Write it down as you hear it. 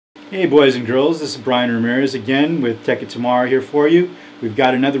Hey boys and girls, this is Brian Ramirez again with Tech It Tomorrow here for you. We've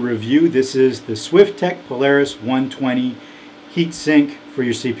got another review. This is the Swiftech Polaris 120 heatsink for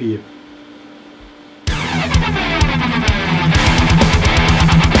your CPU.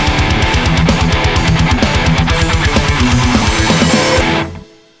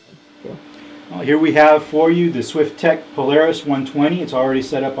 Well, here we have for you the Swiftech Polaris 120. It's already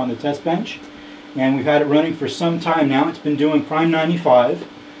set up on the test bench and we've had it running for some time now. It's been doing Prime 95.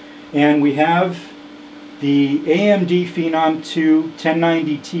 And we have the AMD Phenom 2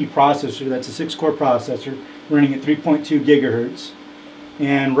 1090T processor. That's a 6-core processor running at 3.2 gigahertz.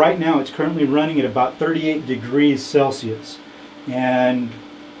 And right now it's currently running at about 38 degrees Celsius. And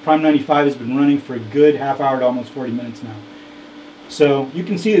Prime 95 has been running for a good half hour to almost 40 minutes now. So you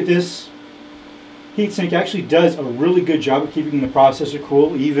can see that this heatsink actually does a really good job of keeping the processor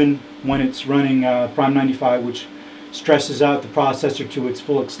cool even when it's running Prime 95, which stresses out the processor to its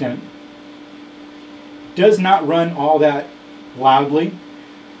full extent. Does not run all that loudly.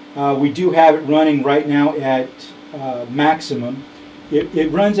 We do have it running right now at maximum. It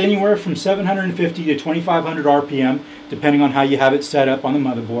runs anywhere from 750 to 2500 RPM depending on how you have it set up on the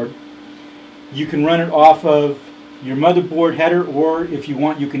motherboard. You can run it off of your motherboard header, or if you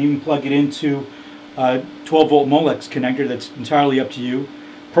want you can even plug it into a 12-volt Molex connector. That's entirely up to you.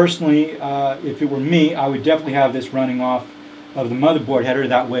 Personally, if it were me, I would definitely have this running off of the motherboard header.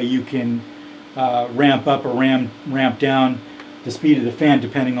 That way you can ramp up or ramp down the speed of the fan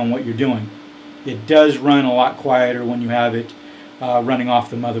depending on what you're doing. It does run a lot quieter when you have it running off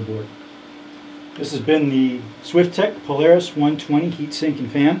the motherboard. This has been the Swiftech Polaris 120 heatsink and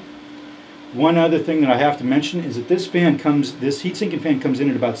fan. One other thing that I have to mention is that this heatsink and fan comes in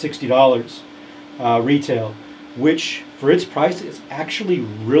at about $60 retail, which for its price is actually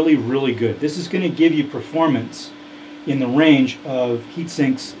really good. This is going to give you performance in the range of heat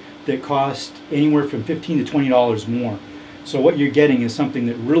sinks that cost anywhere from $15 to $20 more. So what you're getting is something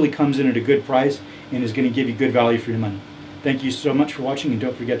that really comes in at a good price and is going to give you good value for your money. Thank you so much for watching, and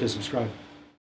don't forget to subscribe.